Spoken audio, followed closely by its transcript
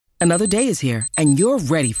Another day is here, and you're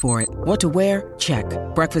ready for it. What to wear? Check.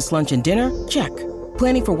 Breakfast, lunch, and dinner? Check.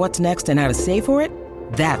 Planning for what's next and how to save for it?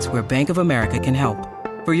 That's where Bank of America can help.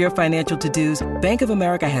 For your financial to-dos, Bank of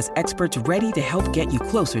America has experts ready to help get you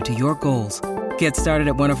closer to your goals. Get started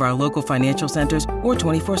at one of our local financial centers or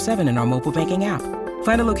 24/7 in our mobile banking app.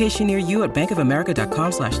 Find a location near you at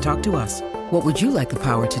bankofamerica.com/talktous. What would you like the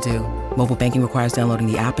power to do? Mobile banking requires downloading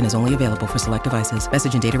the app and is only available for select devices.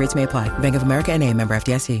 Message and data rates may apply. Bank of America N.A., member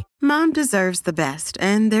FDIC. Mom deserves the best,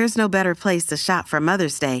 and there's no better place to shop for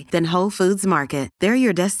Mother's Day than Whole Foods Market. They're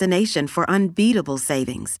your destination for unbeatable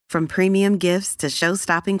savings, from premium gifts to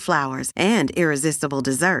show-stopping flowers and irresistible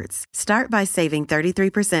desserts. Start by saving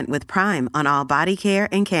 33% with Prime on all body care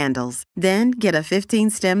and candles. Then get a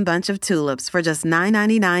 15-stem bunch of tulips for just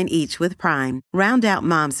 $9.99 each with Prime. Round out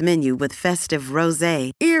Mom's menu with festive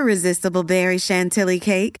rosé, irresistible berry chantilly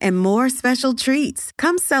cake, and more special treats.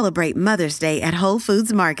 Come celebrate Mother's Day at Whole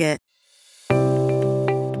Foods Market.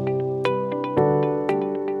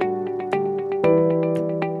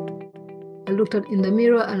 I looked in the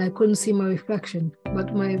mirror and I couldn't see my reflection,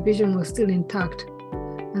 but my vision was still intact.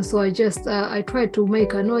 And so I tried to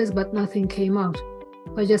make a noise, but nothing came out.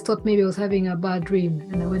 I just thought maybe I was having a bad dream,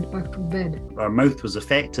 and I went back to bed. Our mouth was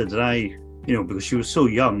affected, and because she was so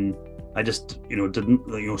young, I just,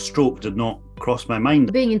 stroke did not cross my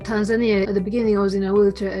mind. Being in Tanzania, at the beginning I was in a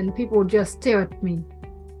wheelchair and people would just stare at me.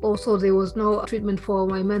 Also, there was no treatment for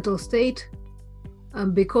my mental state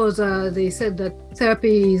because they said that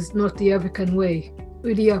therapy is not the African way. It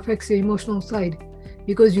really affects your emotional side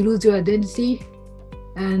because you lose your identity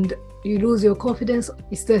and you lose your confidence.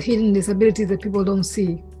 It's the hidden disabilities that people don't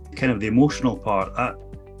see. Kind of the emotional part.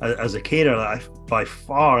 As a carer, by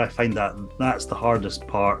far I find that's the hardest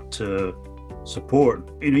part to support.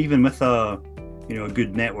 Even with a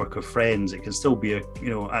good network of friends, it can still be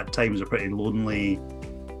at times a pretty lonely,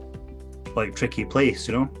 tricky place.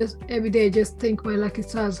 Just every day, I just thank my lucky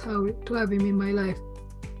stars to have him in my life.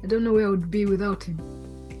 I don't know where I would be without him.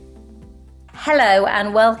 Hello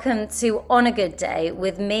and welcome to On a Good Day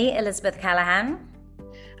with me, Elizabeth Callahan.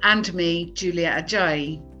 And me, Julia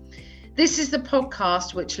Ajayi. This is the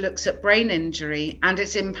podcast which looks at brain injury and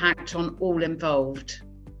its impact on all involved.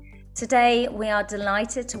 Today, we are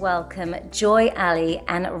delighted to welcome Joy, Alliy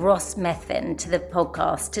and Ross Methven to the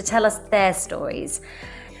podcast to tell us their stories.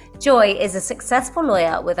 Joy is a successful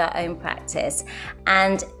lawyer with her own practice,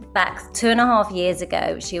 and back 2.5 years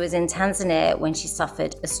ago, she was in Tanzania when she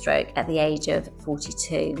suffered a stroke at the age of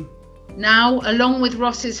 42. Now, along with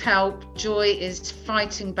Ross's help, Joy is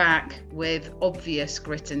fighting back with obvious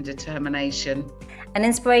grit and determination. An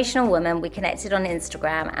inspirational woman, we connected on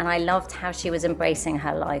Instagram and I loved how she was embracing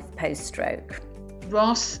her life post-stroke.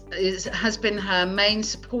 Ross has been her main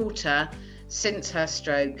supporter since her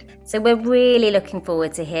stroke. So we're really looking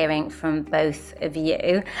forward to hearing from both of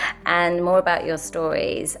you and more about your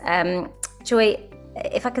stories. Joy,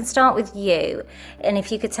 if I can start with you, and if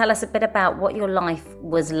you could tell us a bit about what your life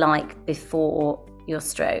was like before your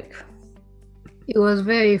stroke. It was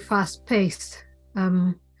very fast-paced,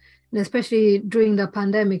 and especially during the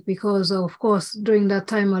pandemic, because of course, during that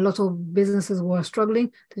time, a lot of businesses were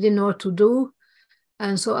struggling. They didn't know what to do.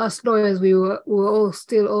 And so as lawyers, we were all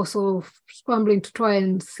still also scrambling to try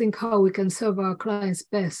and think how we can serve our clients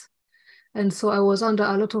best. And so I was under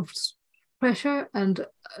a lot of pressure and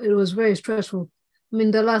it was very stressful. I mean,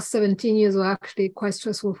 the last 17 years were actually quite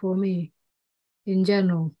stressful for me in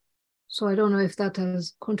general. So I don't know if that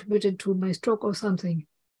has contributed to my stroke or something.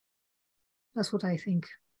 That's what I think.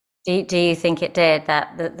 Do you think it did,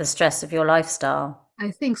 that the stress of your lifestyle? I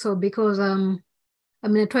think so, because I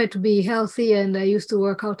tried to be healthy and I used to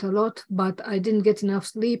work out a lot, but I didn't get enough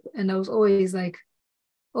sleep and I was always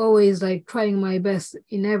trying my best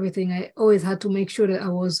in everything. I always had to make sure that I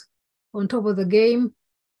was on top of the game,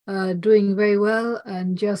 doing very well,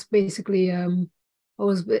 and just basically I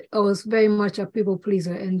was very much a people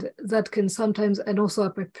pleaser, and that can sometimes, and also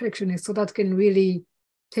a perfectionist, so that can really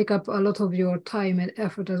take up a lot of your time and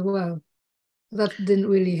effort as well. That didn't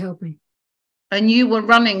really help me. And you were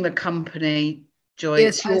running the company, Joy.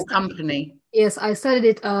 Yes, it's your company. Yes, I started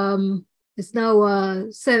it. It's now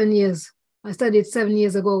 7 years. I started 7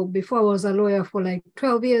 years ago. Before I was a lawyer for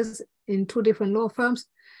 12 years in 2 different law firms.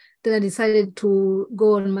 Then I decided to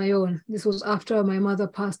go on my own. This was after my mother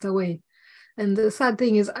passed away. And the sad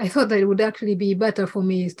thing is, I thought that it would actually be better for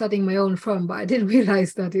me starting my own firm, but I didn't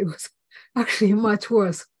realize that it was actually much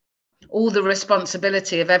worse. All the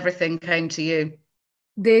responsibility of everything came to you.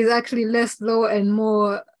 There's actually less law and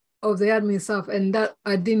more of the admin stuff, and that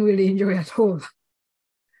I didn't really enjoy at all.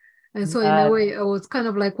 And so in a way, I was kind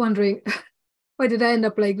of wondering, why did I end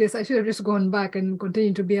up like this? I should have just gone back and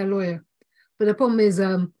continued to be a lawyer. But the problem is,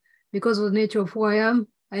 because of the nature of who I am,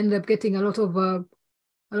 I ended up getting a lot of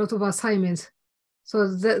assignments.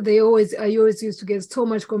 So I always used to get so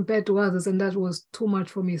much compared to others, and that was too much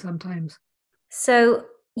for me sometimes. So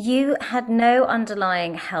you had no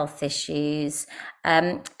underlying health issues,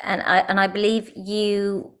 and I believe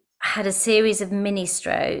you had a series of mini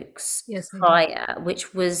strokes prior,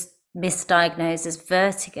 which was misdiagnosed as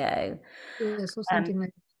vertigo. Yes, or something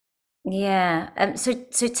like that. Yeah.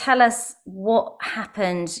 So tell us what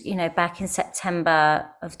happened, back in September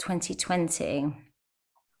of 2020.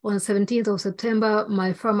 On the 17th of September,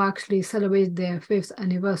 my firm actually celebrated their 5th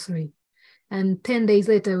anniversary. And 10 days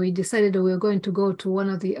later, we decided that we were going to go to one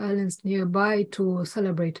of the islands nearby to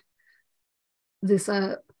celebrate this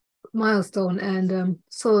milestone. And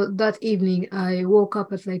so that evening, I woke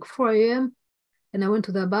up at like 4 a.m. and I went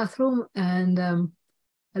to the bathroom and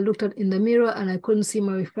I looked in the mirror and I couldn't see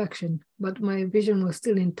my reflection, but my vision was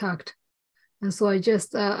still intact. And so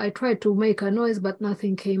I tried to make a noise, but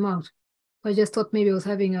nothing came out. I just thought maybe I was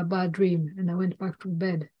having a bad dream and I went back to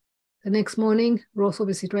bed. The next morning, Ross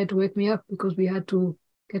obviously tried to wake me up because we had to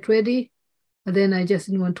get ready. But then I just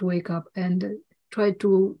didn't want to wake up and tried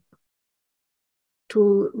to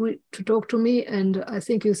talk to me. And I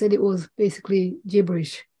think you said it was basically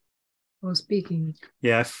gibberish I was speaking.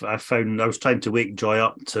 Yeah, I found I was trying to wake Joy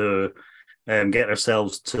up to get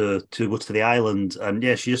ourselves to go to the island. And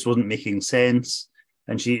yeah, she just wasn't making sense.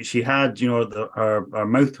 And she had, her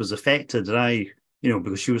mouth was affected. And I,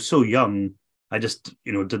 because she was so young, I just,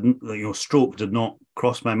 didn't, stroke did not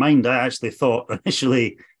cross my mind. I actually thought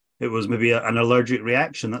initially it was maybe an allergic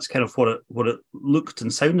reaction. That's kind of what it looked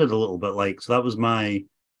and sounded a little bit like. So that was my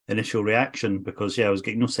initial reaction because, I was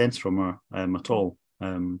getting no sense from her at all.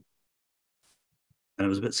 And it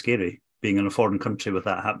was a bit scary being in a foreign country with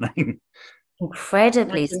that happening.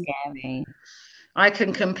 Incredibly scary. I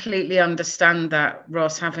can completely understand that,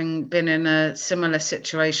 Ross, having been in a similar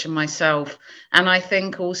situation myself. And I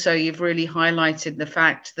think also you've really highlighted the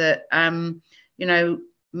fact that,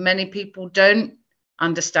 many people don't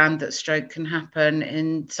understand that stroke can happen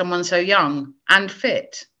in someone so young and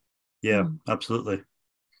fit. Yeah, absolutely.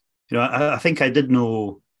 I think I did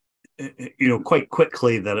know, quite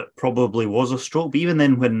quickly that it probably was a stroke. But even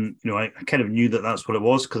then when, I kind of knew that that's what it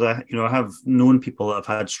was because I have known people that have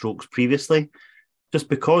had strokes previously. Just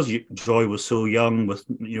because Joy was so young with,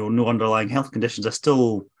 no underlying health conditions, I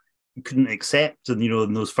still couldn't accept, and,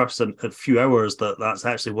 in those first few hours that that's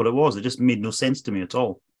actually what it was. It just made no sense to me at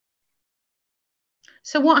all.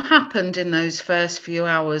 So what happened in those first few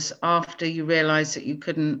hours after you realised that you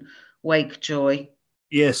couldn't wake Joy?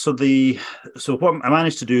 Yeah, so what I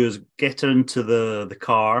managed to do is get her into the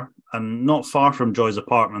car, and not far from Joy's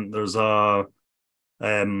apartment, there's a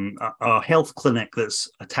health clinic that's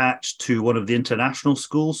attached to one of the international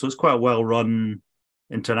schools. So it's quite a well-run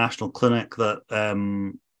international clinic that,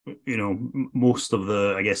 most of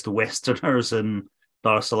the Westerners in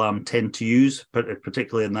Dar es Salaam tend to use,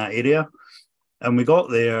 particularly in that area. And we got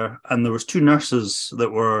there and there was two nurses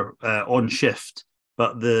that were on shift,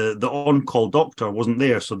 but the on-call doctor wasn't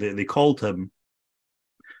there. So they called him.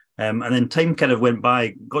 And then time kind of went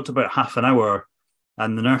by, got to about half an hour,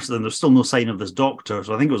 and the nurse, and there's still no sign of this doctor.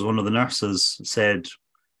 So I think it was one of the nurses said,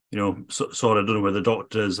 sorry, I don't know where the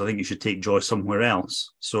doctor is. I think you should take Joy somewhere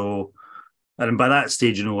else. So, and by that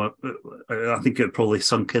stage, I think it probably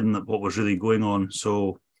sunk in that what was really going on.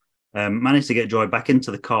 So managed to get Joy back into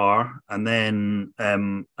the car, and then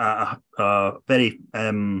a very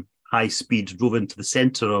high speed drove into the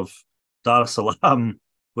centre of Dar es Salaam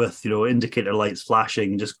with, indicator lights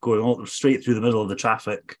flashing, just going all straight through the middle of the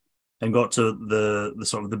traffic, and got to the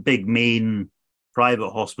sort of the big main private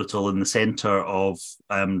hospital in the centre of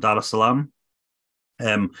Dar es Salaam.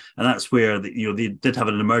 And that's where they did have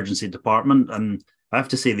an emergency department, and I have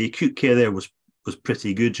to say the acute care there was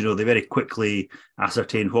pretty good. They very quickly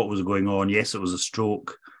ascertained what was going on. Yes, it was a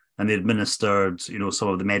stroke, and they administered some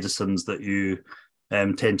of the medicines that you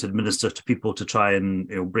tend to administer to people to try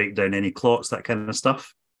and break down any clots, that kind of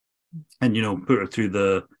stuff, and put her through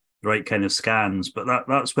the right kind of scans. But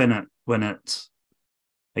that's when it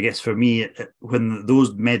I guess for me, when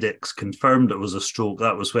those medics confirmed it was a stroke,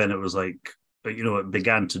 that was when it was like, it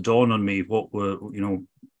began to dawn on me what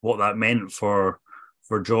that meant for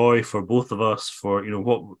Joy, for both of us, for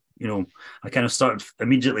I kind of started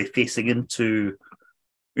immediately facing into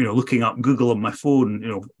looking up Google on my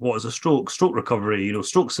phone, what is a stroke recovery,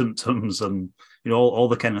 stroke symptoms, and all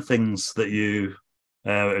the kind of things that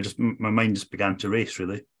my mind just began to race,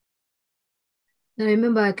 really. I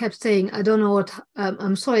remember I kept saying, I don't know what,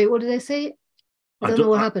 I'm sorry, what did I say? I don't know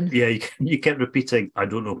what happened. Yeah, you kept repeating, I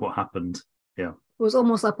don't know what happened. Yeah. It was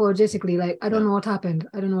almost apologetically, like, I don't know what happened.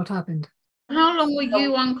 I don't know what happened. How long were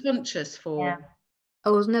you unconscious for? Yeah. I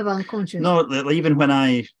was never unconscious. No, even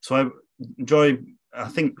when Joy, I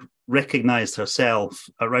think, recognised herself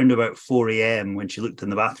around about 4 a.m. when she looked in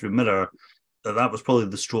the bathroom mirror, that was probably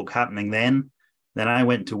the stroke happening then. Then I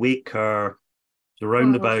went to wake her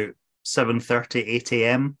around about 7:30, 8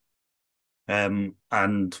 a.m.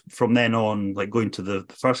 And from then on, like going to the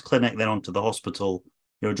first clinic, then on to the hospital,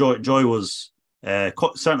 Joy was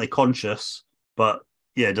certainly conscious, but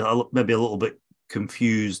yeah, maybe a little bit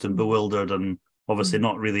confused and bewildered, and obviously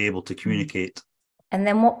not really able to communicate. And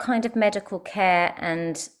then what kind of medical care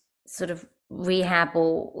and sort of rehab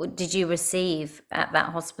or did you receive at that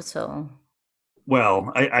hospital?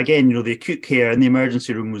 Well, again, the acute care in the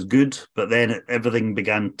emergency room was good, but then everything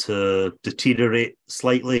began to deteriorate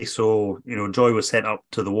slightly. So, Joy was sent up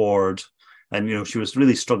to the ward, and, she was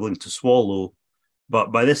really struggling to swallow.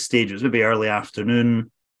 But by this stage, it was maybe early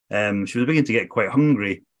afternoon. She was beginning to get quite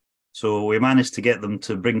hungry. So we managed to get them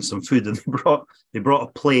to bring some food, and they brought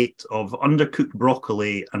a plate of undercooked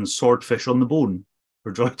broccoli and swordfish on the bone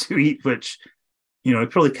for Joy to eat, which, I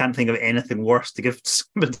probably can't think of anything worse to give to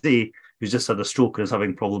somebody who's just had a stroke and is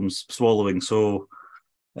having problems swallowing. So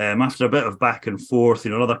after a bit of back and forth,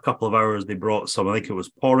 another couple of hours, they brought some, I think it was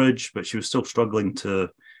porridge, but she was still struggling to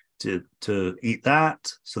eat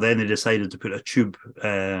that. So then they decided to put a tube,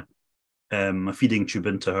 a feeding tube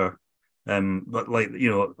into her. But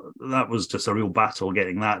that was just a real battle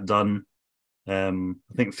getting that done. I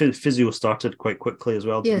think physio started quite quickly as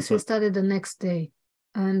well. Yes, we started the next day.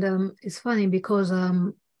 And it's funny because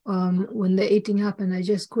when the eating happened, I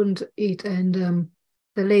just couldn't eat. And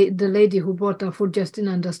the lady who brought the food just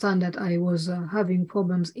didn't understand that I was having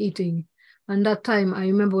problems eating. And that time, I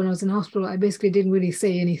remember when I was in hospital, I basically didn't really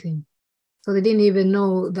say anything. So they didn't even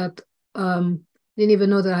know that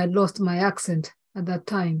I had lost my accent at that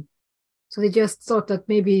time. So they just thought that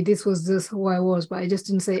maybe this was just who I was, but I just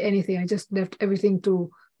didn't say anything. I just left everything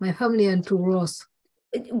to my family and to Ross.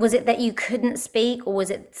 Was it that you couldn't speak, or was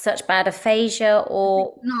it such bad aphasia,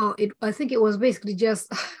 or? No, I think it was basically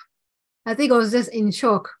just, I think I was just in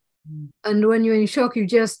shock. And when you're in shock, you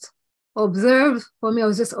just observe. For me, I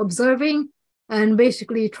was just observing and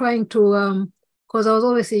basically trying to, because I was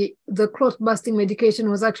obviously, the clot busting medication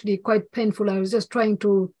was actually quite painful. I was just trying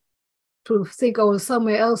to think I was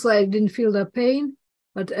somewhere else so I didn't feel the pain,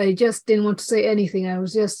 but I just didn't want to say anything. I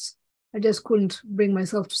just couldn't bring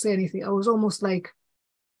myself to say anything. I was almost like,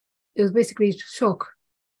 it was basically shock.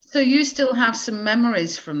 So you still have some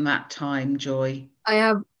memories from that time, Joy? I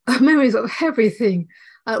have memories of everything.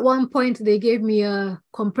 At one point, they gave me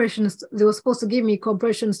compressions. They were supposed to give me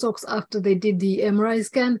compression socks after they did the MRI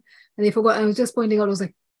scan, and they forgot. I was just pointing out, I was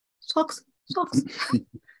like, socks.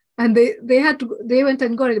 And they went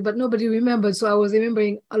and got it, but nobody remembered. So I was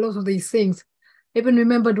remembering a lot of these things. I even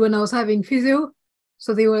remembered when I was having physio.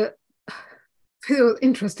 So physio was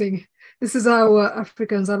interesting. This is how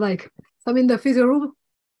Africans are like. I'm in the physio room,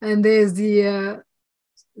 and there's the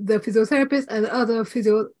physiotherapist and other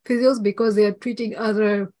physios because they are treating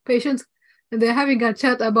other patients, and they're having a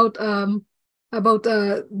chat about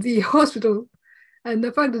the hospital and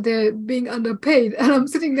the fact that they're being underpaid. And I'm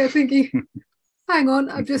sitting there thinking, hang on,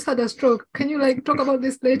 I've just had a stroke. Can you talk about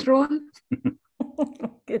this later on?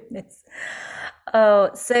 Goodness.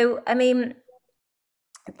 Oh, so I mean,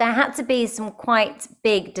 there had to be some quite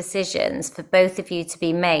big decisions for both of you to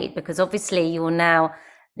be made, because obviously you're now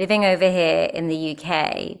living over here in the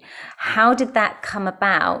UK. How did that come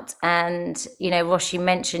about? And, Ross, you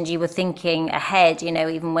mentioned you were thinking ahead,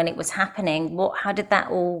 even when it was happening. How did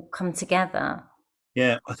that all come together?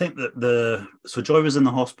 Yeah, I think that so Joy was in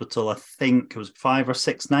the hospital, I think it was 5 or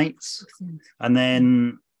 6 nights. And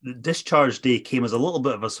then the discharge day came as a little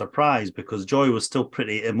bit of a surprise because Joy was still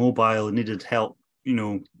pretty immobile and needed help,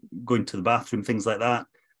 going to the bathroom, things like that.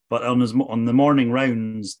 But on the morning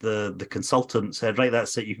rounds, the consultant said, right,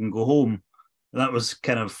 that's it, you can go home. And that was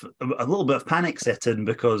kind of a little bit of panic set in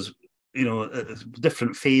because, a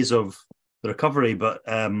different phase of the recovery. But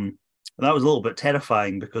that was a little bit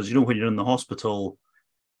terrifying because, when you're in the hospital,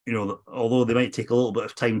 although they might take a little bit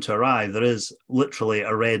of time to arrive, there is literally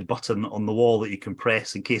a red button on the wall that you can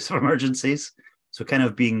press in case of emergencies. So kind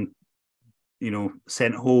of being,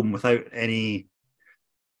 sent home without any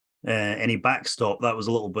backstop, that was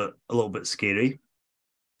a little bit scary.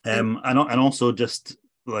 And also just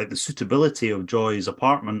like the suitability of Joy's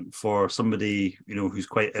apartment for somebody, who's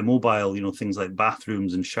quite immobile, things like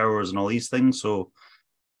bathrooms and showers and all these things. So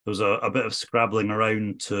there was a bit of scrabbling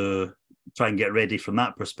around to try and get ready from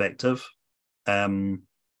that perspective.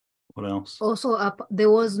 What else? Also, there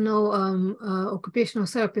was no occupational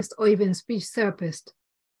therapist or even speech therapist.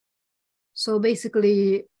 So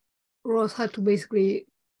basically, Ross had to basically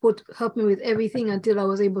help me with everything until I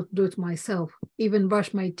was able to do it myself, even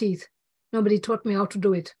brush my teeth. Nobody taught me how to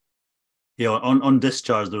do it. Yeah, on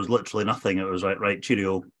discharge, there was literally nothing. It was right,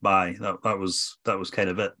 cheerio, bye. That was kind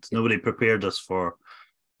of it. Nobody prepared us for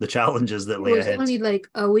the challenges that lay ahead. It was only like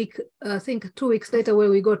a week, I think 2 weeks later, where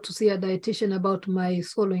we got to see a dietitian about my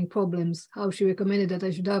swallowing problems, how she recommended that I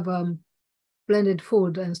should have blended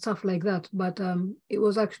food and stuff like that. But it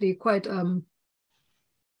was actually quite,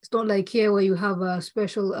 it's not like here where you have a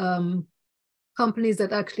special companies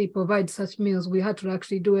that actually provide such meals. We had to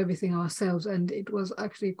actually do everything ourselves, and it was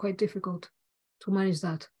actually quite difficult to manage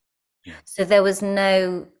that. So there's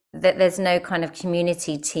no kind of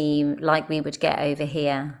community team like we would get over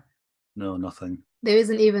here. No, nothing. There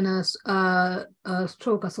isn't even a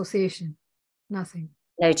stroke association. Nothing.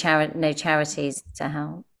 No charities to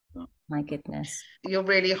help. No. My goodness. You're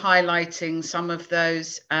really highlighting some of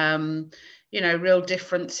those, real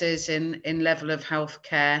differences in level of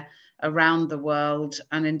healthcare around the world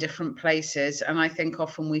and in different places. And I think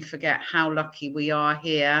often we forget how lucky we are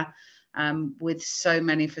here with so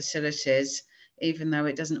many facilities, even though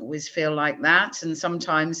it doesn't always feel like that. And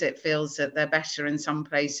sometimes it feels that they're better in some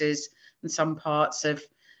places and some parts of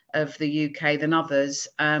the UK than others.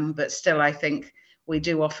 But still, I think we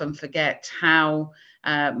do often forget how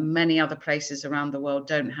many other places around the world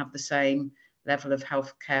don't have the same level of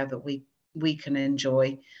healthcare that we can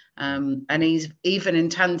enjoy. And even in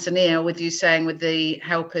Tanzania, with you saying with the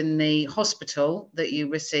help in the hospital that you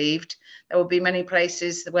received, there will be many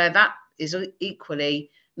places where that is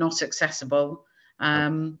equally not accessible.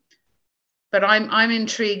 But I'm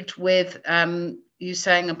intrigued with you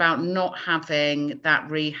saying about not having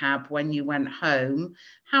that rehab when you went home.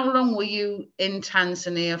 How long were you in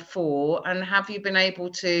Tanzania for, and have you been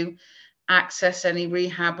able to access any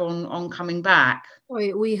rehab on coming back?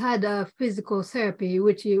 We had a physical therapy,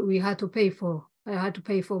 which we had to pay for. I had to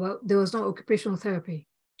pay for, but there was no occupational therapy,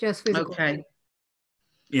 just physical. Okay.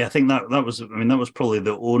 Yeah, I think that was probably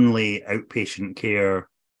the only outpatient care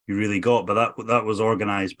you really got, but that was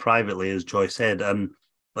organised privately, as Joy said. And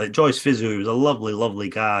like Joy's physio, he was a lovely, lovely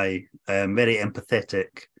guy, very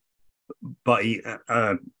empathetic, but he,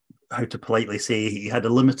 how to politely say, he had a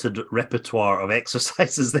limited repertoire of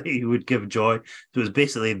exercises that he would give Joy. So it was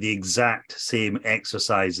basically the exact same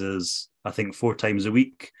exercises, I think 4 times a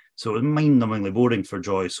week. So it was mind-numbingly boring for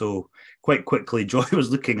Joy. So quite quickly, Joy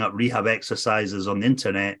was looking up rehab exercises on the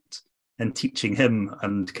internet and teaching him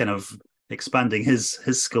and kind of expanding his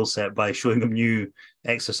skill set by showing him new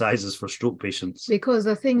exercises for stroke patients. Because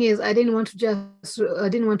the thing is, I didn't want to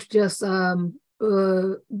just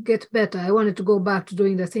get better. I wanted to go back to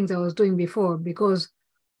doing the things I was doing before, because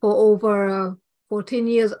for over 14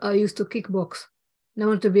 years, I used to kickbox. And I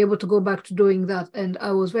wanted to be able to go back to doing that. And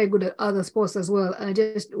I was very good at other sports as well. I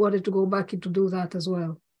just wanted to go back to do that as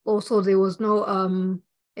well. Also, there was no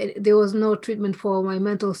treatment for my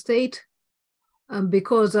mental state,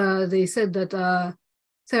 because they said that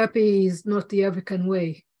therapy is not the African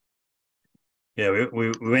way. Yeah,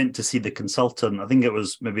 we went to see the consultant. I think it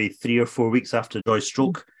was maybe 3 or 4 weeks after Joy's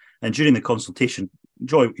stroke. And during the consultation,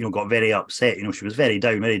 Joy, got very upset. She was very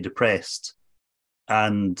down, very depressed.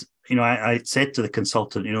 And, I said to the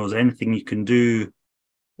consultant, is there anything we can do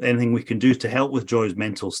to help with Joy's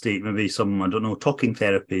mental state? Maybe some, I don't know, talking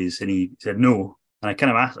therapies. And he said no. And I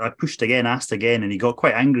kind of I pushed again, asked again, and he got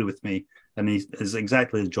quite angry with me. And he, as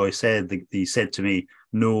exactly as Joy said, he said to me,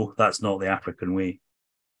 no, that's not the African way.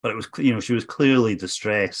 But it was, she was clearly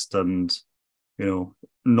distressed and,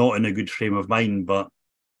 not in a good frame of mind. But,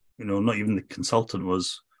 not even the consultant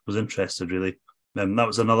was interested, really. That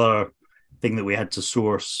was another thing that we had to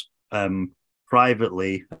source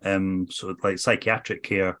privately, so like psychiatric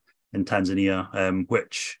care in Tanzania,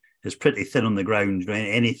 which is pretty thin on the ground.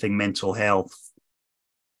 Anything mental health,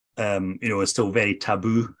 is still very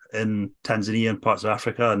taboo in Tanzania and parts of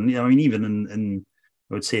Africa. And, even in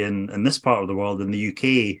I would say in this part of the world, in the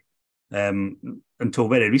UK, until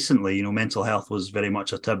very recently, mental health was very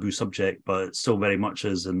much a taboo subject, but it still very much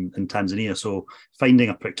is in Tanzania. So finding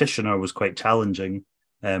a practitioner was quite challenging,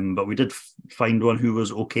 but we did find one who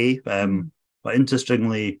was okay. But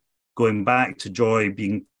interestingly, going back to Joy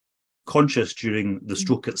being conscious during the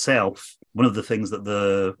stroke itself, one of the things that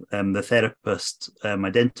the therapist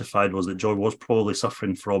identified was that Joy was probably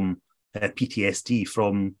suffering from PTSD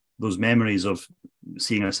from those memories of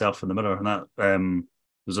seeing herself in the mirror, and that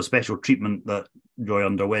there's a special treatment that Joy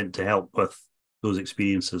underwent to help with those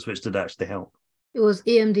experiences, which did actually help. It was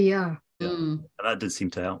EMDR. that did seem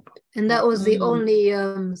to help. And that was the only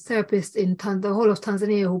therapist in the whole of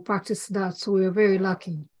Tanzania who practiced that. So we were very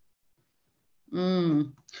lucky.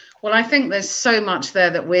 Well, I think there's so much there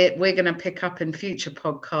that we're going to pick up in future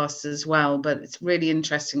podcasts as well. But it's really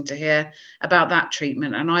interesting to hear about that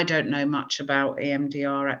treatment. And I don't know much about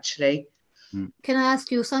EMDR, actually. Can I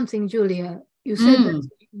ask you something, Julia? You said that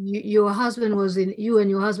you and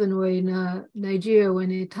your husband were in Nigeria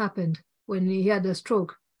when it happened, when he had a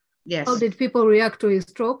stroke. Yes. How did people react to his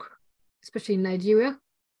stroke, especially in Nigeria?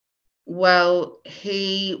 Well,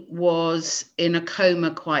 he was in a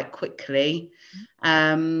coma quite quickly.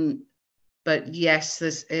 But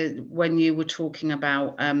yes, when you were talking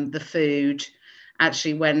about the food,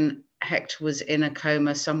 actually, when Hector was in a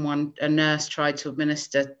coma, a nurse tried to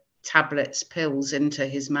administer pills into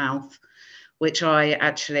his mouth, which I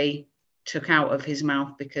actually took out of his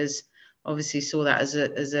mouth because obviously saw that as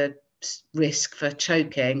a risk for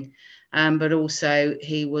choking. But also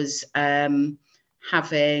he was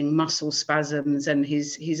having muscle spasms, and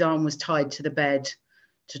his arm was tied to the bed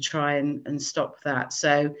to try and stop that.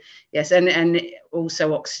 So yes, and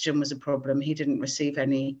also oxygen was a problem. He didn't receive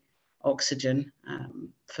any oxygen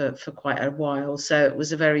for quite a while. So it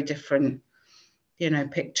was a very different,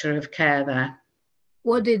 picture of care there.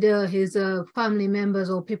 What did his family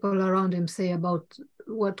members or people around him say about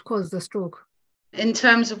what caused the stroke? In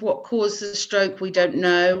terms of what caused the stroke, we don't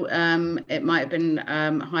know. It might have been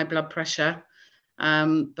high blood pressure.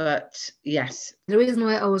 But yes. The reason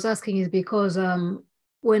why I was asking is because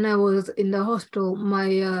when I was in the hospital,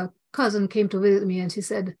 my cousin came to visit me, and she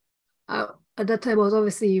said, at that time I was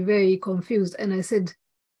obviously very confused, and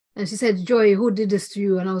she said, "Joy, who did this to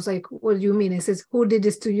you?" And I was like, "What do you mean?" I says, "Who did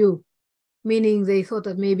this to you?" Meaning they thought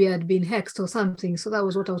that maybe I'd been hexed or something. So that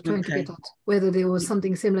was what I was trying to get at, whether there was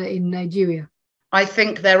something similar in Nigeria. I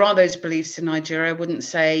think there are those beliefs in Nigeria. I wouldn't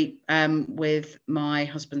say with my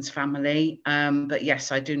husband's family, but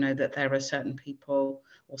yes, I do know that there are certain people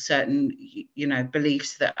or certain,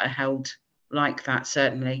 beliefs that are held like that,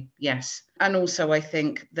 certainly, yes. And also I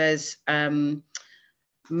think there's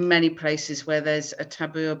many places where there's a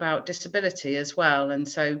taboo about disability as well. And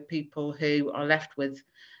so people who are left with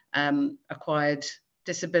acquired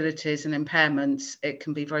disabilities and impairments, it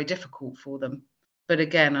can be very difficult for them. But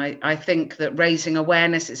again, I think that raising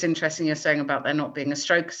awareness, it's interesting you're saying about there not being a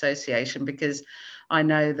stroke association, because I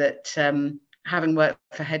know that having worked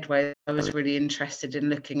for Headway, I was really interested in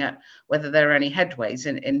looking at whether there are any Headways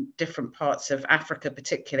in different parts of Africa,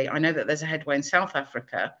 particularly. I know that there's a Headway in South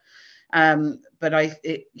Africa, but I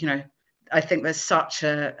think there's such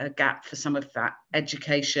a gap for some of that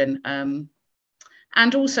education.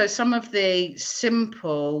 And also some of the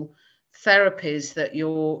simple therapies that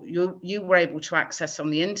you were able to access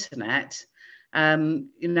on the internet.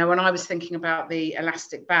 When I was thinking about the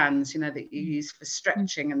elastic bands, that you use for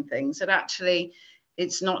stretching and things, that actually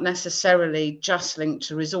it's not necessarily just linked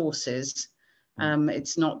to resources.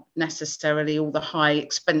 It's not necessarily all the high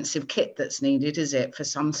expensive kit that's needed, is it, for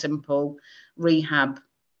some simple rehab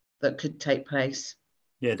that could take place?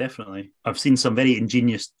 Yeah, definitely. I've seen some very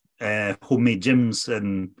ingenious homemade gyms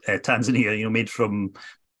in Tanzania, made from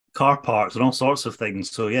car parts and all sorts of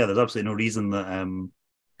things. So yeah, there's absolutely no reason that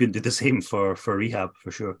couldn't do the same for rehab,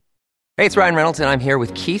 for sure. Hey, it's Ryan Reynolds, and I'm here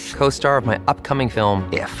with Keith, co-star of my upcoming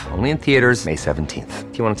film, If, only in theaters May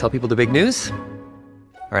 17th. Do you want to tell people the big news?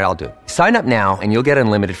 All right, I'll do it. Sign up now and you'll get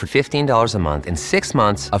unlimited for $15 a month and 6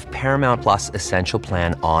 months of Paramount Plus Essential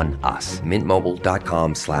Plan on us.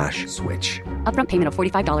 MintMobile.com/switch. Upfront payment of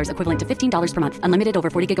 $45 equivalent to $15 per month. Unlimited over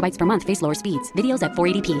 40 gigabytes per month. Face lower speeds. Videos at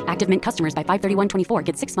 480p. Active Mint customers by 531.24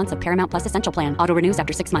 get 6 months of Paramount Plus Essential Plan. Auto renews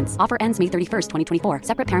after 6 months. Offer ends May 31st, 2024.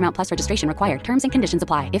 Separate Paramount Plus registration required. Terms and conditions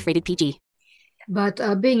apply if rated PG. But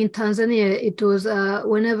being in Tanzania, it was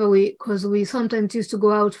because we sometimes used to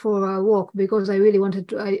go out for a walk, because I really wanted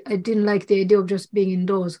to, I didn't like the idea of just being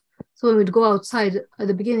indoors. So when we'd go outside, at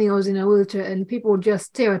the beginning I was in a wheelchair and people would just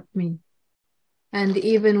stare at me. And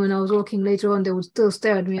even when I was walking later on, they would still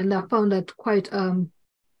stare at me. And I found that quite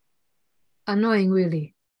annoying,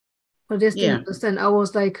 really. I just didn't understand. I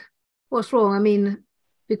was like, what's wrong? I mean,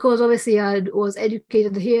 because obviously I was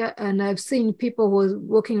educated here and I've seen people who were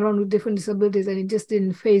walking around with different disabilities, and it just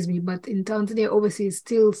didn't faze me. But in Tanzania, obviously, it's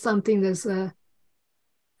still something that's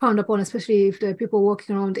frowned upon, especially if there are people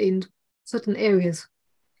walking around in certain areas.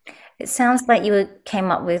 It sounds like you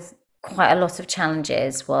came up with quite a lot of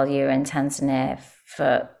challenges while you were in Tanzania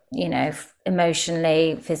for,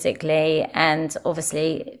 emotionally, physically, and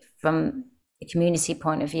obviously from a community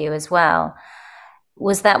point of view as well.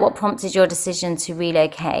 Was that what prompted your decision to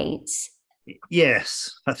relocate?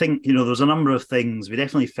 Yes, I think, there was a number of things. We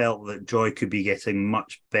definitely felt that Joy could be getting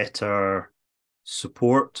much better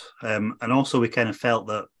support. And also we kind of felt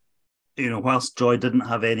that, whilst Joy didn't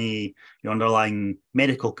have any underlying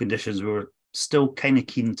medical conditions, we were still kind of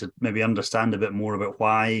keen to maybe understand a bit more about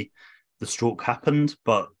why the stroke happened.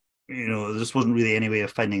 But, there just wasn't really any way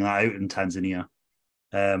of finding that out in Tanzania.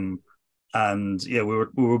 And yeah, we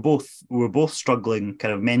were both struggling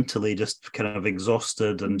kind of mentally, just kind of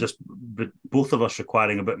exhausted, and just both of us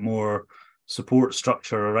requiring a bit more support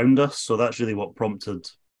structure around us. So that's really what prompted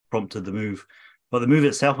the move. But the move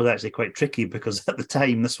itself was actually quite tricky because at the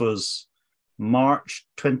time, this was March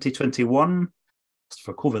 2021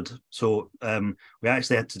 for COVID. So we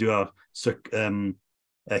actually had to do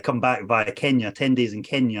come back via Kenya, 10 days in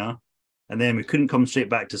Kenya. And then we couldn't come straight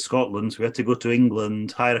back to Scotland. So we had to go to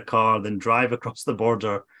England, hire a car, then drive across the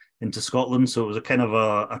border into Scotland. So it was a kind of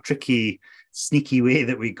a tricky, sneaky way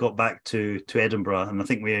that we got back to Edinburgh. And I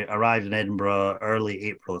think we arrived in Edinburgh early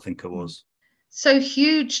April, I think it was. So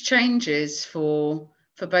huge changes for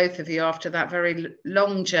both of you after that very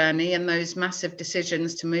long journey and those massive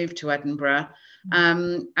decisions to move to Edinburgh.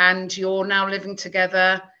 And you're now living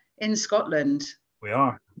together in Scotland. We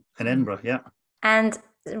are in Edinburgh, yeah. And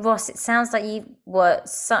Ross, it sounds like you were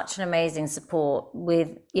such an amazing support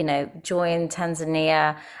with, Joy in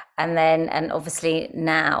Tanzania and obviously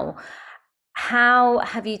now. How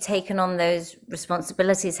have you taken on those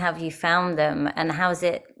responsibilities? How have you found them? And how has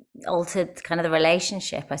it altered kind of the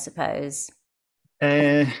relationship, I suppose?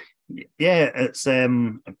 Yeah, it's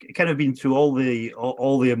kind of been through all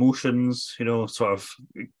the emotions, sort of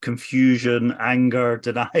confusion, anger,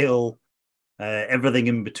 denial, everything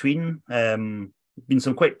in between. Been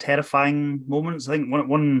some quite terrifying moments. I think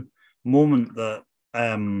one moment that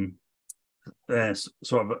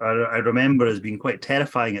sort of I remember as being quite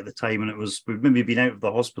terrifying at the time, and we've maybe been out of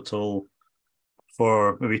the hospital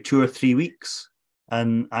for maybe 2 or 3 weeks,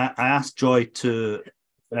 and I asked Joy to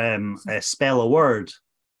spell a word,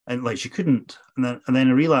 and like she couldn't, and then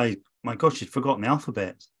I realized, my God, she'd forgotten the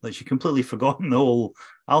alphabet. Like she'd completely forgotten the whole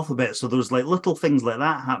alphabet. So there's like little things like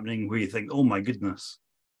that happening where you think, oh my goodness.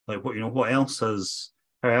 Like how else has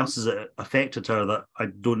it affected her that I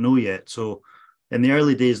don't know yet? So in the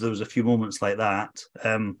early days, there was a few moments like that.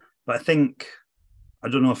 But I think, I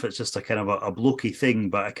don't know if it's just a kind of a blokey thing,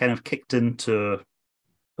 but I kind of kicked into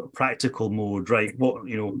practical mode, right?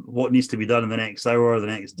 What needs to be done in the next hour, the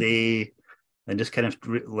next day, and just kind of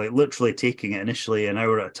like literally taking it initially an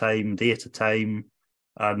hour at a time, day at a time,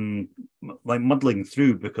 and like muddling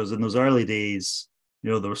through, because in those early days,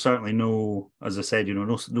 there was certainly no, as I said,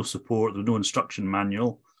 no support, there was no instruction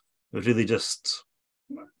manual. It was really just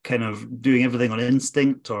kind of doing everything on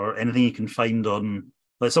instinct or anything you can find on,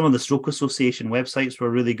 like some of the Stroke Association websites were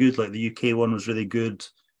really good. Like the UK one was really good.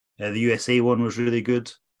 The USA one was really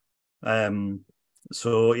good.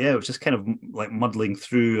 So yeah, it was just kind of like muddling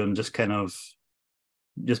through and just kind of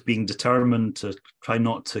just being determined to try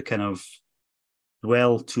not to kind of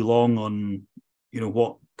dwell too long on,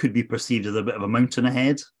 what could be perceived as a bit of a mountain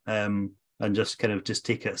ahead, and just kind of just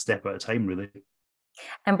take it a step at a time, really.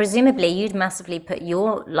 And presumably you'd massively put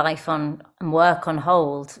your life on and work on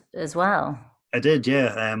hold as well. I did,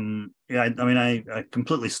 yeah. I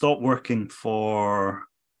completely stopped working for, I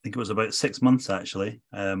think it was about 6 months actually,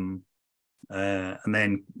 and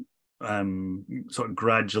then sort of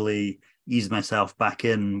gradually eased myself back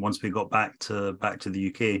in once we got back to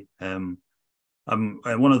the UK. I'm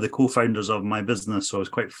one of the co-founders of my business, so I was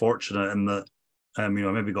quite fortunate in that, I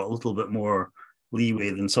maybe got a little bit more leeway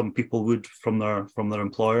than some people would from their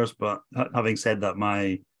employers. But having said that,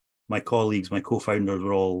 my colleagues, my co-founders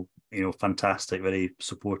were all, fantastic, very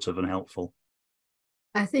supportive and helpful.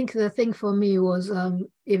 I think the thing for me was,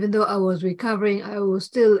 even though I was recovering, I was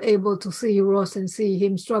still able to see Ross and see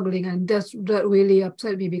him struggling, and that really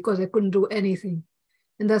upset me because I couldn't do anything.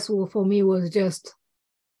 And that's what for me was I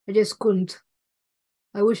just couldn't.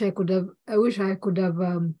 I wish I could have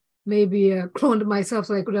maybe cloned myself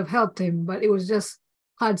so I could have helped him, but it was just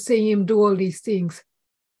hard seeing him do all these things,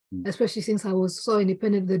 especially since I was so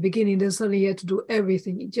independent at the beginning. Then suddenly he had to do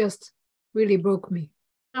everything. It just really broke me.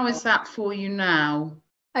 How is that for you now?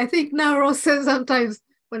 I think now Ross says sometimes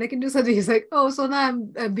when I can do something, he's like, oh, so now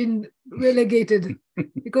I've been relegated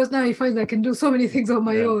because now he finds I can do so many things on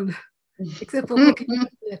my own, except for cooking.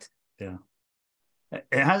 Yeah.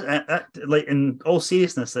 It has, like, in all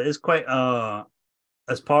seriousness, it is quite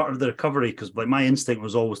as part of the recovery, because like my instinct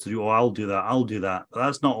was always to do, I'll do that, but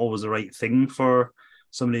that's not always the right thing for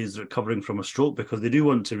somebody who's recovering from a stroke, because they do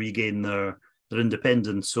want to regain their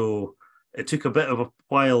independence. So it took a bit of a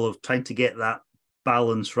while of trying to get that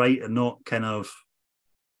balance right and not kind of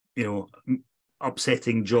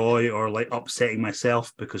upsetting Joy or like upsetting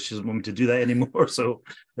myself because she doesn't want me to do that anymore. So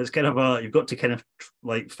it's kind of you've got to kind of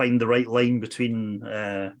like find the right line between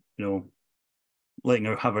letting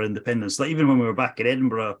her have her independence. Like even when we were back in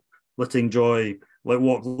Edinburgh, letting Joy like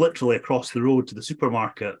walk literally across the road to the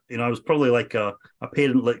supermarket. I was probably like a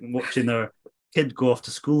parent like watching their kid go off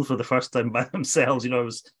to school for the first time by themselves. I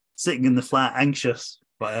was sitting in the flat anxious,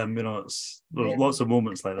 but there's lots of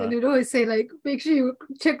moments like that. And you'd always say like, make sure you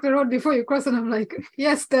check the road before you cross, and I'm like,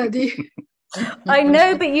 yes, Daddy. I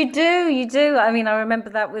know, but you do. I mean, I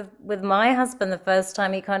remember that with my husband the first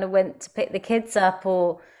time he kind of went to pick the kids up,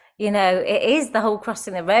 or it is the whole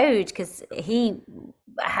crossing the road, because he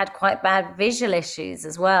had quite bad visual issues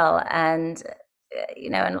as well, and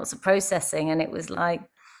and lots of processing, and it was like,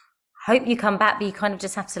 hope you come back, but you kind of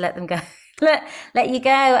just have to let them go. let you go,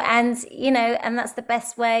 and and that's the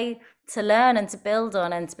best way to learn and to build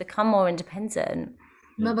on and to become more independent.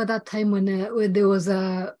 Remember that time when there was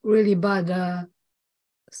a really bad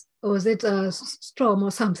was it a storm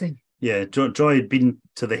or something? Yeah, Joy had been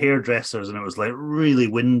to the hairdressers and it was like really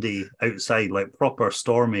windy outside, like proper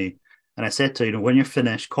stormy. And I said to her, when you're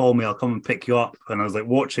finished, call me, I'll come and pick you up. And I was like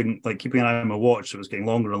watching, like keeping an eye on my watch. It was getting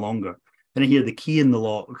longer and longer. Then I hear the key in the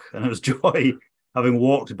lock, and it was Joy having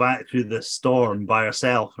walked back through the storm by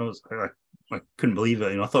herself. And I couldn't believe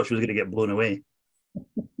it. I thought she was going to get blown away.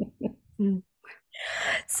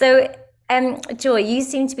 So, Joy, you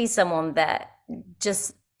seem to be someone that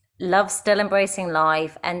just loves still embracing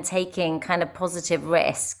life and taking kind of positive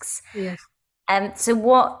risks. Yes. So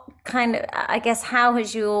what kind of, I guess, how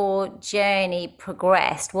has your journey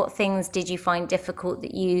progressed? What things did you find difficult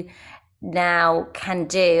that you now can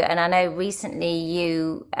do? And I know recently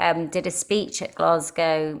you did a speech at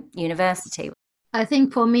Glasgow University. I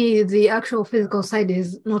think for me, the actual physical side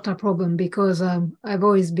is not a problem because I've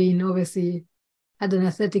always been obviously had an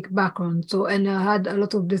athletic background. So, and I had a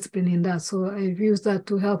lot of discipline in that. So I've used that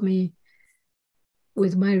to help me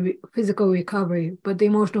with my physical recovery. But the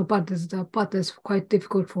emotional part is the part that's quite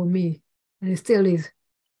difficult for me. And it still is.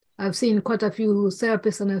 I've seen quite a few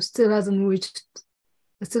therapists and I still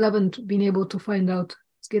haven't been able to find out,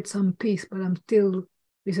 get some peace, but I'm still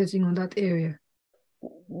researching on that area.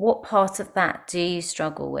 What part of that do you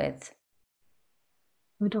struggle with?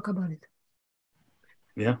 We talk about it.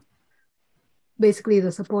 Yeah. Basically,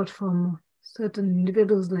 the support from certain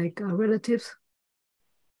individuals, like relatives,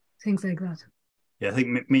 things like that. Yeah, I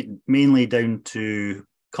think mainly down to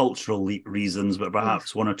cultural reasons, but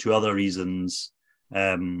perhaps one or two other reasons.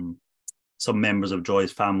 Some members of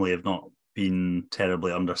Joy's family have not been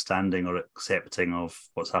terribly understanding or accepting of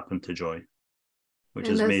what's happened to Joy, which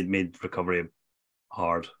has made recovery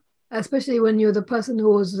hard. Especially when you're the person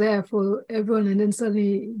who was there for everyone and then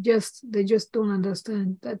suddenly they just don't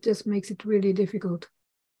understand. That just makes it really difficult.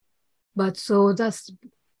 But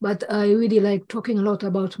I really like talking a lot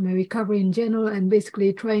about my recovery in general and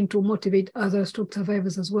basically trying to motivate other stroke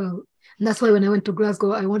survivors as well. And that's why when I went to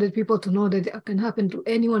Glasgow, I wanted people to know that it can happen to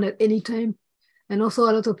anyone at any time. And also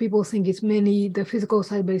a lot of people think it's mainly the physical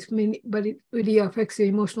side, but it really affects your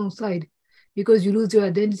emotional side because you lose your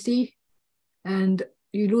identity and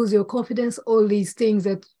you lose your confidence, all these things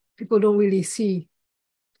that people don't really see.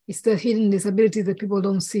 It's the hidden disabilities that people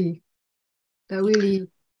don't see that really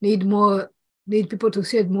need people to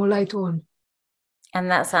shed more light on.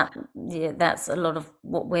 And that's a lot of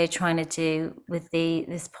what we're trying to do with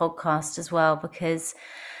this podcast as well, because,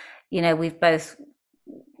 we've both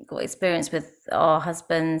got experience with our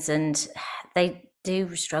husbands and they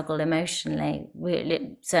do struggle emotionally.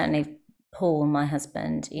 Certainly Paul, my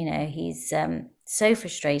husband, he's so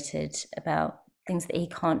frustrated about things that he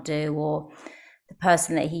can't do or the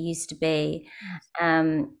person that he used to be.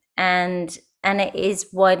 And it is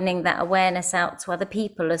widening that awareness out to other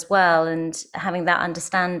people as well and having that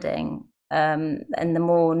understanding. And the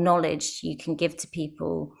more knowledge you can give to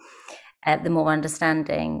people, the more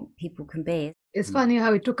understanding people can be. It's funny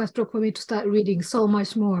how it took a stroke for me to start reading so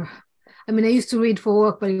much more. I mean, I used to read for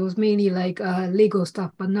work, but it was mainly like legal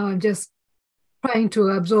stuff. But now I'm just trying to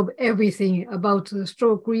absorb everything about the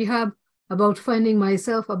stroke rehab, about finding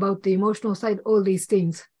myself, about the emotional side, all these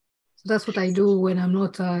things. So that's what I do when I'm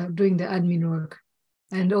not doing the admin work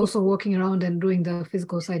and also walking around and doing the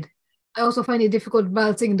physical side. I also find it difficult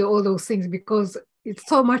balancing all those things because it's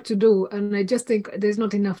so much to do. And I just think there's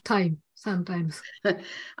not enough time sometimes.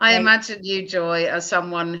 I imagine you, Joy, as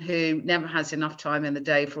someone who never has enough time in the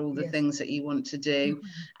day for all the things that you want to do.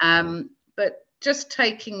 But just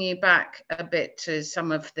taking you back a bit to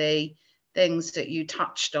some of the things that you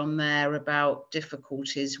touched on there about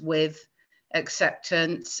difficulties with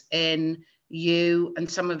acceptance in you and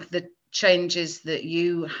some of the changes that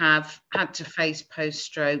you have had to face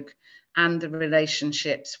post-stroke, and the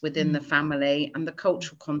relationships within the family and the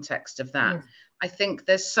cultural context of that. Yes. I think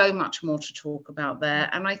there's so much more to talk about there.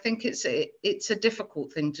 And I think it's a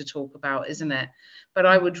difficult thing to talk about, isn't it? But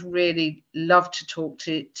I would really love to talk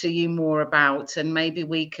to you more about, and maybe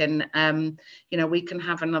we can, we can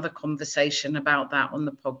have another conversation about that on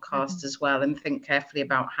the podcast as well, and think carefully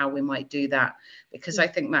about how we might do that, because I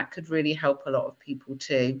think that could really help a lot of people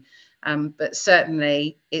too. But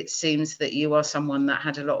certainly it seems that you are someone that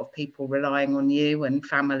had a lot of people relying on you and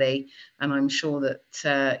family. And I'm sure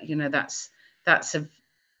that, that's a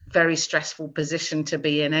very stressful position to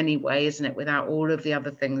be in anyway, isn't it? Without all of the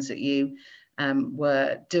other things that you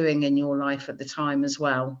were doing in your life at the time as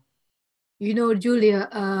well. You know, Julia,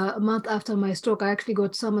 a month after my stroke, I actually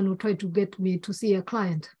got someone who tried to get me to see a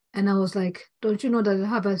client. And I was like, don't you know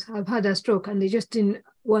that I've had a stroke? And they just didn't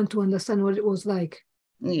want to understand what it was like.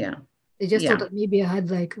 Yeah. They just thought that maybe I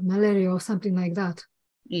had like malaria or something like that.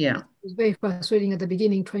 Yeah. It was very frustrating at the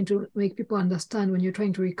beginning, trying to make people understand when you're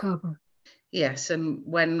trying to recover. Yes, and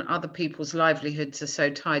when other people's livelihoods are so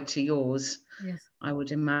tied to yours, yes, I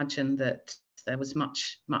would imagine that there was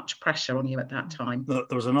much pressure on you at that time. There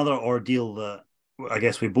was another ordeal that I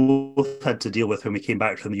guess we both had to deal with when we came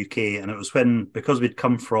back from the UK, and it was because we'd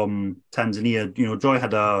come from Tanzania, Joy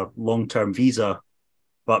had a long-term visa,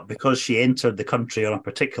 but because she entered the country on a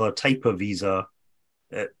particular type of visa,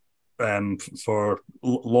 for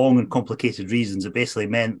long and complicated reasons, it basically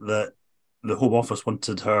meant that the Home Office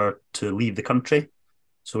wanted her to leave the country.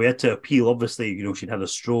 So we had to appeal. Obviously, she'd had a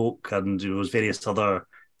stroke and there was various other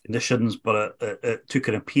conditions, but it took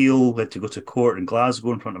an appeal. We had to go to court in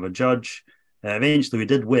Glasgow in front of a judge. Eventually, we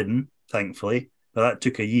did win, thankfully, but that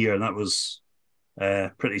took a year, and that was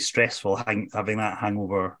pretty stressful, having that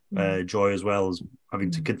hangover Joy, as well as having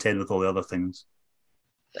to contend with all the other things.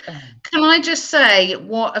 Can I just say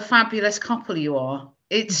what a fabulous couple you are?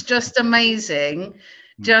 It's just amazing.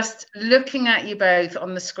 Just looking at you both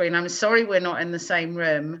on the screen. I'm sorry we're not in the same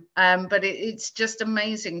room, but it's just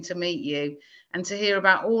amazing to meet you and to hear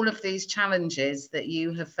about all of these challenges that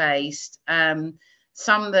you have faced.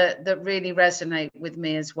 Some that really resonate with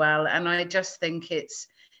me as well. And I just think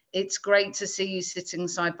it's great to see you sitting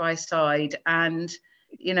side by side, and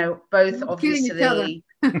both obviously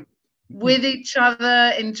with each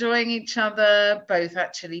other, enjoying each other, both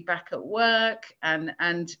actually back at work, and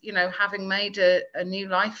having made a new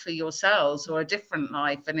life for yourselves, or a different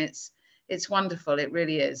life. And it's wonderful. It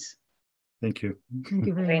really is. Thank you. Thank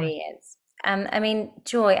you very much. It really is. I mean,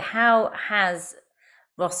 Joy, how has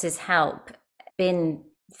Ross's help been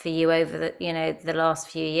for you over the last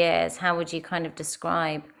few years? How would you kind of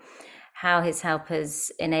describe how his help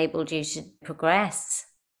has enabled you to progress?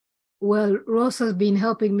 Well, Ross has been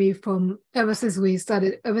helping me ever since we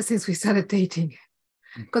started dating,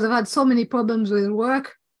 because I've had so many problems with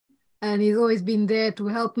work, and he's always been there to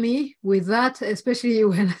help me with that, especially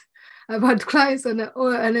when I've had clients and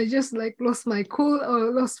I just like lost my cool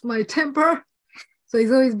or lost my temper. So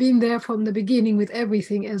he's always been there from the beginning with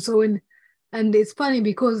everything. And so and it's funny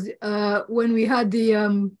because when we had the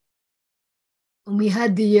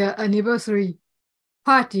anniversary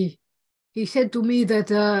party, he said to me that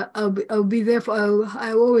I'll be there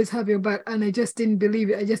I'll always have your back, and I just didn't believe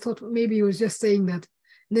it. I just thought maybe he was just saying that.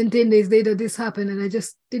 And then 10 days later, this happened, and I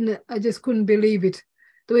just couldn't believe it.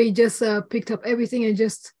 The way he just picked up everything and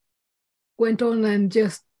just went on and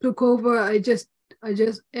just took over. I just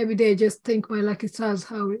every day I just thank my lucky stars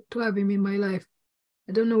to have him in my life.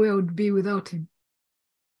 I don't know where I would be without him.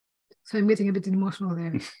 So I'm getting a bit emotional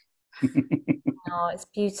there. Oh, it's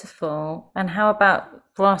beautiful. And how about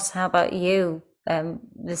Ross? How about you?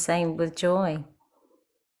 The same with Joy.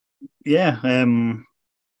 Yeah, I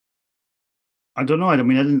don't know. I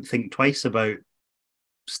mean, I didn't think twice about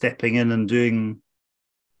stepping in and doing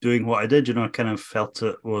what I did. I kind of felt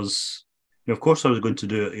it was, of course I was going to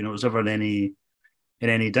do it. It was never in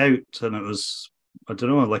any doubt, and it was, I don't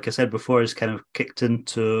know. Like I said before, I just kind of kicked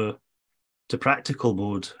into practical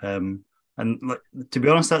mode. And like, to be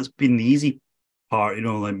honest, that's been the easy part.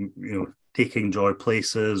 Taking Joy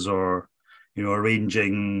places, or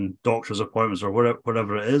arranging doctor's appointments, or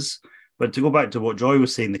whatever it is. But to go back to what Joy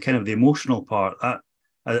was saying, the kind of the emotional part, that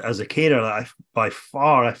as a carer, by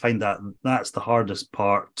far I find that's the hardest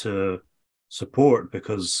part to support,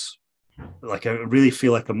 because like I really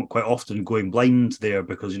feel like I'm quite often going blind there,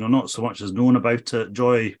 because not so much is known about it.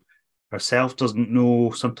 Joy herself doesn't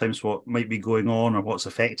know sometimes what might be going on or what's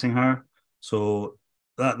affecting her. So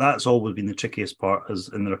that's always been the trickiest part, is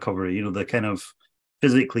in the recovery. The kind of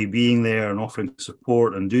physically being there and offering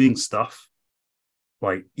support and doing stuff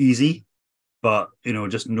like easy, But,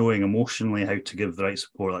 just knowing emotionally how to give the right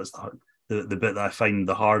support, that's the bit that I find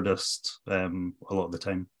the hardest a lot of the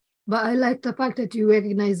time. But I like the fact that you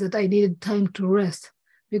recognize that I needed time to rest,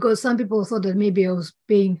 because some people thought that maybe I was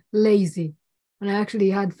being lazy and I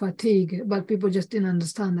actually had fatigue, but people just didn't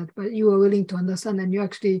understand that. But you were willing to understand, and you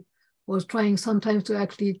actually was trying sometimes to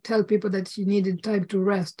actually tell people that you needed time to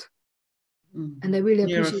rest. And I really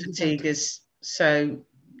appreciate Neurofatigue that. is so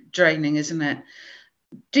draining, isn't it?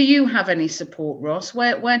 Do you have any support, Ross?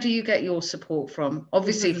 Where do you get your support from?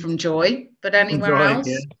 Obviously from Joy, but anywhere else?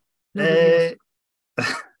 Yeah.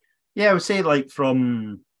 Yeah, I would say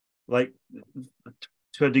from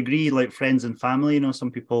to a degree, like friends and family.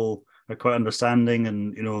 Some people are quite understanding,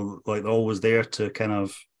 and they're always there to kind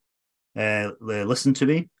of listen to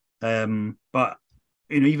me. But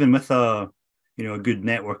even with a good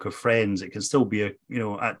network of friends, it can still be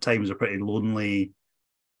at times a pretty lonely,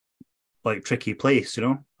 like tricky place.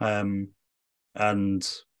 And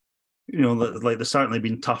there's certainly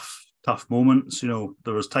been tough moments.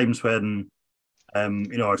 There was times when I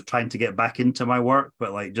was trying to get back into my work,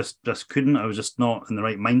 but just couldn't. I was just not in the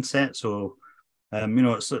right mindset. So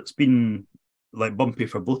it's been like bumpy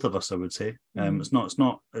for both of us, I would say. It's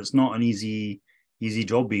not an easy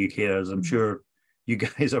job being a carer, as I'm sure you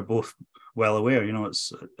guys are both well aware.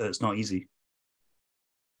 It's not easy.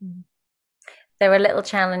 There are little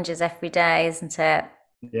challenges every day, isn't it?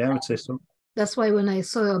 Yeah, I would say so. That's why when I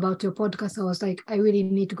saw about your podcast, I was like, I really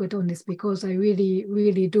need to get on this, because I really,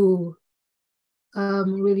 really do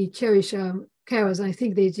really cherish carers. I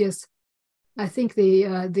think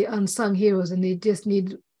the unsung heroes, and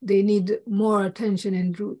they need more attention,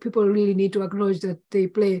 and people really need to acknowledge that they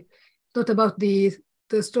play. It's not about the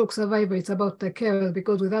stroke survivor, it's about the carers,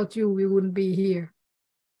 because without you, we wouldn't be here.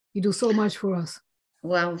 You do so much for us.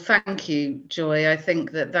 Well, thank you, Joy. I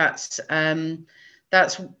think that's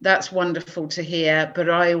wonderful to hear. But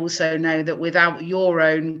I also know that without your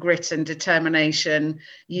own grit and determination,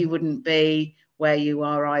 you wouldn't be where you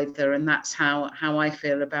are either. And that's how I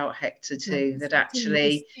feel about Hector too. That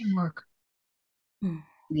actually, teamwork.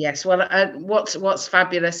 Yes. Well, what's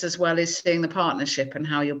fabulous as well is seeing the partnership and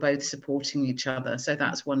how you're both supporting each other. So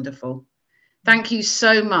that's wonderful. Thank you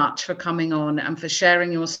so much for coming on and for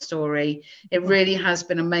sharing your story. It really has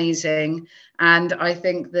been amazing. And I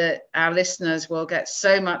think that our listeners will get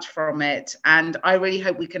so much from it. And I really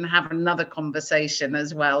hope we can have another conversation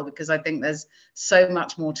as well, because I think there's so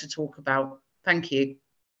much more to talk about. Thank you.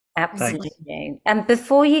 Absolutely. Thanks. And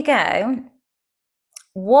before you go,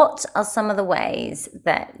 what are some of the ways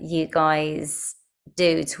that you guys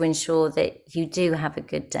do to ensure that you do have a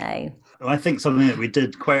good day? I think something that we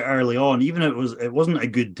did quite early on, even if it wasn't a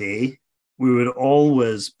good day, we would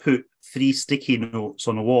always put 3 sticky notes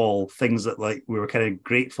on a wall, things that we were kind of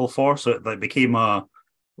grateful for. So it became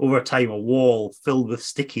over time a wall filled with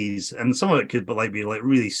stickies, and some of it could be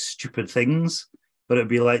really stupid things, but it'd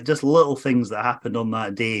be just little things that happened on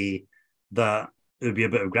that day that it would be a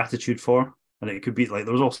bit of gratitude for. And it could be there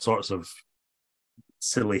was all sorts of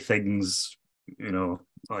silly things,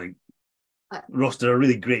 Ross did a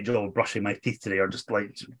really great job of brushing my teeth today, or just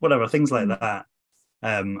whatever, things like that.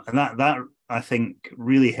 And that I think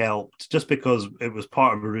really helped, just because it was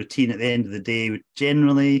part of a routine at the end of the day, would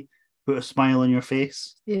generally put a smile on your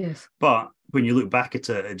face. Yes. But when you look back at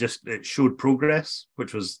it, it showed progress,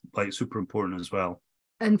 which was super important as well.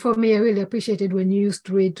 And for me, I really appreciated when you used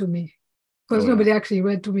to read to me, because nobody actually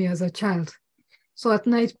read to me as a child. So at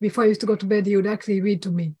night, before I used to go to bed, you would actually read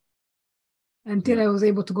to me until I was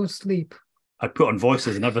able to go to sleep. I'd put on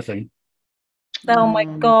voices and everything. Oh my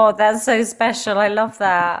God, that's so special. I love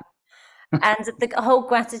that. And the whole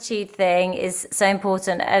gratitude thing is so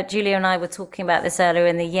important. Julia and I were talking about this earlier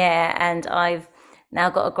in the year, and I've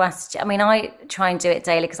now got a gratitude. I mean, I try and do it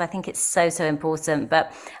daily because I think it's so, so important.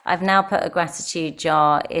 But I've now put a gratitude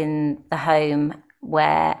jar in the home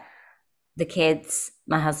where the kids,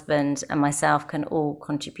 my husband and myself can all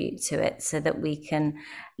contribute to it, so that we can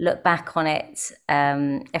look back on it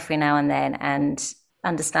every now and then and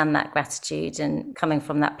understand that gratitude. And coming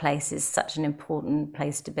from that place is such an important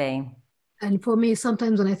place to be. And for me,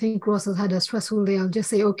 sometimes when I think Ross has had a stressful day, I'll just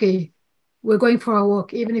say, okay, we're going for a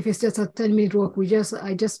walk. Even if it's just a 10-minute walk,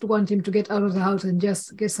 I just want him to get out of the house and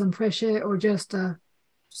just get some fresh air, or just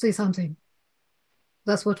say something.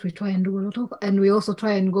 That's what we try and do a lot of. And we also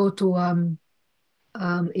try and go to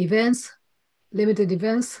events, limited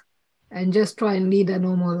events, and just try and lead a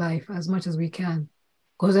normal life as much as we can.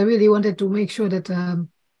 Because I really wanted to make sure that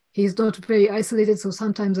he's not very isolated. So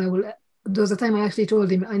sometimes there was a time I actually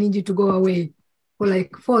told him, I need you to go away for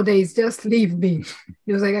 4 days, just leave me.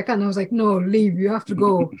 He was like, I can't. I was like, no, leave, you have to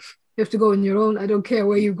go. You have to go on your own. I don't care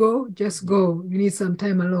where you go, just go. You need some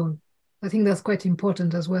time alone. I think that's quite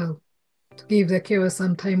important as well, to give the carer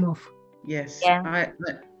some time off. Yes. Yeah.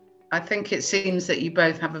 I think it seems that you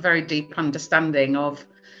both have a very deep understanding of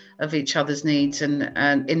each other's needs and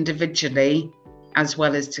individually as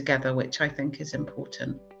well as together, which I think is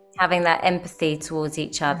important. Having that empathy towards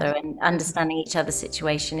each other and understanding each other's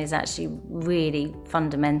situation is actually really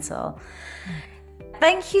fundamental.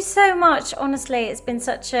 Thank you so much. Honestly, it's been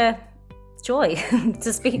such a joy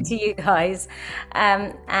to speak to you guys.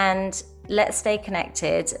 And let's stay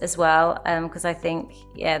connected as well, because I think,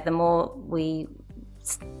 the more we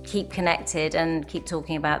keep connected and keep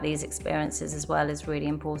talking about these experiences as well is really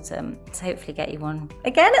important. So hopefully get you on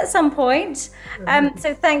again at some point.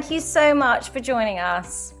 So thank you so much for joining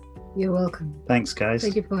us. You're welcome. Thanks, guys.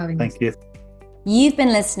 Thank you for having us. Thank you. You've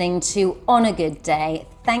been listening to On a Good Day.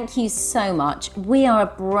 Thank you so much. We are a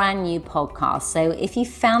brand new podcast, so if you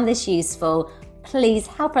found this useful, please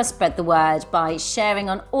help us spread the word by sharing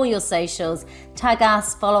on all your socials. Tag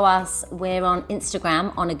us, follow us. We're on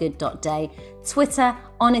Instagram, onagood.day, Twitter,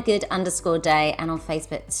 onagood_day, and on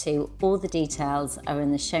Facebook too. All the details are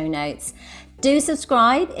in the show notes. Do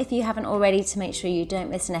subscribe if you haven't already to make sure you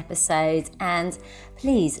don't miss an episode. And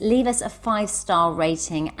please leave us a 5-star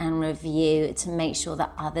rating and review to make sure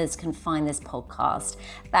that others can find this podcast.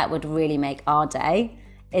 That would really make our day.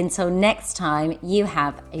 Until next time, you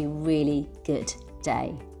have a really good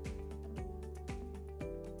day.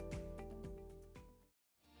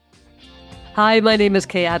 Hi, my name is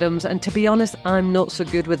Kay Adams, and to be honest, I'm not so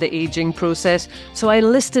good with the ageing process, so I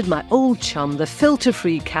enlisted my old chum, the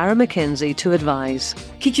filter-free Cara McKenzie, to advise.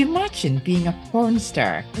 Could you imagine being a porn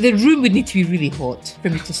star? The room would need to be really hot for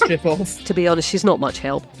me to strip off. To be honest, she's not much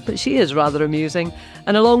help, but she is rather amusing.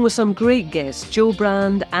 And along with some great guests, Joe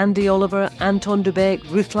Brand, Andy Oliver, Anton Dubeck,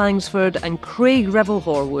 Ruth Langsford and Craig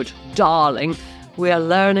Revel-Horwood, darling, we are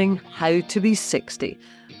learning how to be 60.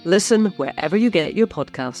 Listen wherever you get your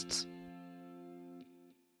podcasts.